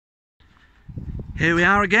Here we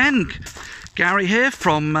are again. Gary here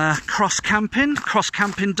from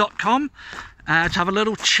crosscamping.com to have a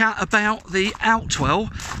little chat about the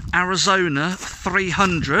Outwell Arizona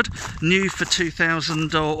 300, new for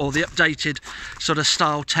 2000 or the updated sort of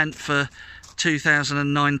style tent for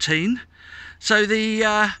 2019. So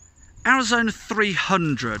the Arizona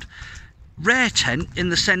 300, rare tent in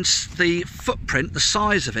the sense the footprint, the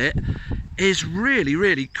size of it is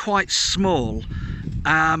really quite small,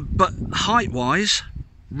 but height wise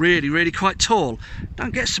really quite tall.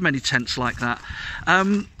 Don't get so many tents like that.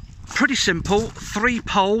 Pretty simple, 3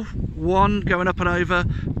 pole, 1 going up and over,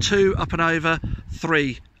 2 up and over,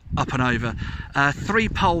 3 up and over.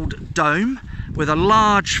 3-poled dome with a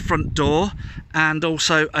large front door and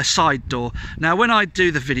also a side door. Now when I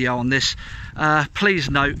do the video on this, please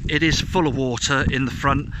note it is full of water in the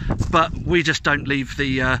front, but we just don't leave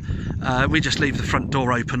the leave the front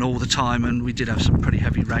door open all the time, and we did have some pretty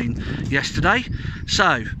heavy rain yesterday.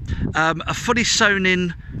 So a fully sewn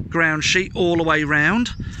in ground sheet all the way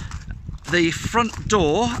round. The front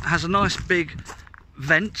door has a nice big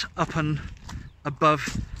vent up and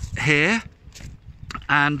above here,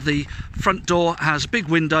 and the front door has a big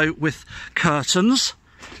window with curtains,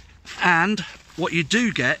 and what you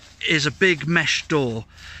do get is a big mesh door.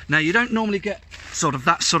 Now you don't normally get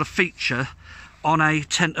that sort of feature on a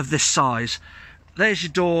tent of this size. There's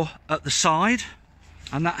your door at the side,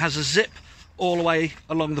 and that has a zip all the way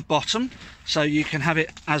along the bottom, so you can have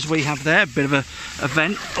it as we have there, a bit of a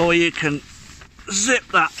vent, or you can zip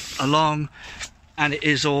that along and it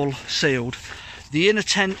is all sealed. The inner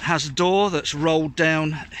tent has a door that's rolled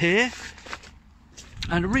down here,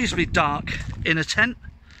 and a reasonably dark inner tent.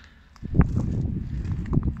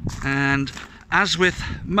 And as with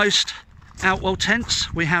most Outwell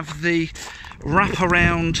tents, we have the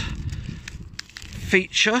wraparound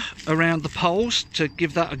feature around the poles to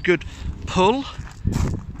give that a good pull,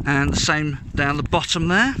 and the same down the bottom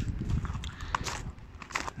there.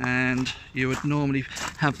 And you would normally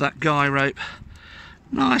have that guy rope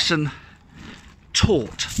nice and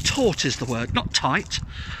taut is the word, not tight.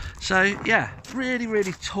 So yeah,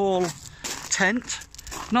 really tall tent.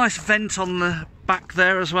 Nice vent on the back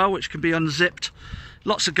there as well, which can be unzipped.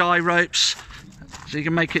 Lots of guy ropes, so you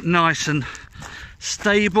can make it nice and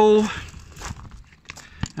stable.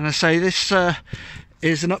 And I say this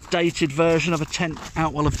is an updated version of a tent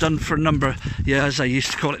Outwell have done for a number of years. They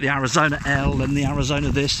used to call it the Arizona L and the Arizona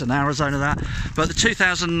this and Arizona that, but the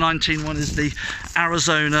 2019 one is the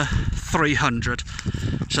Arizona 300.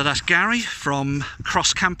 So that's Gary from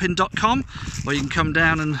crosscamping.com, or you can come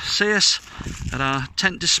down and see us at our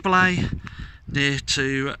tent display near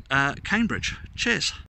to Cambridge. Cheers.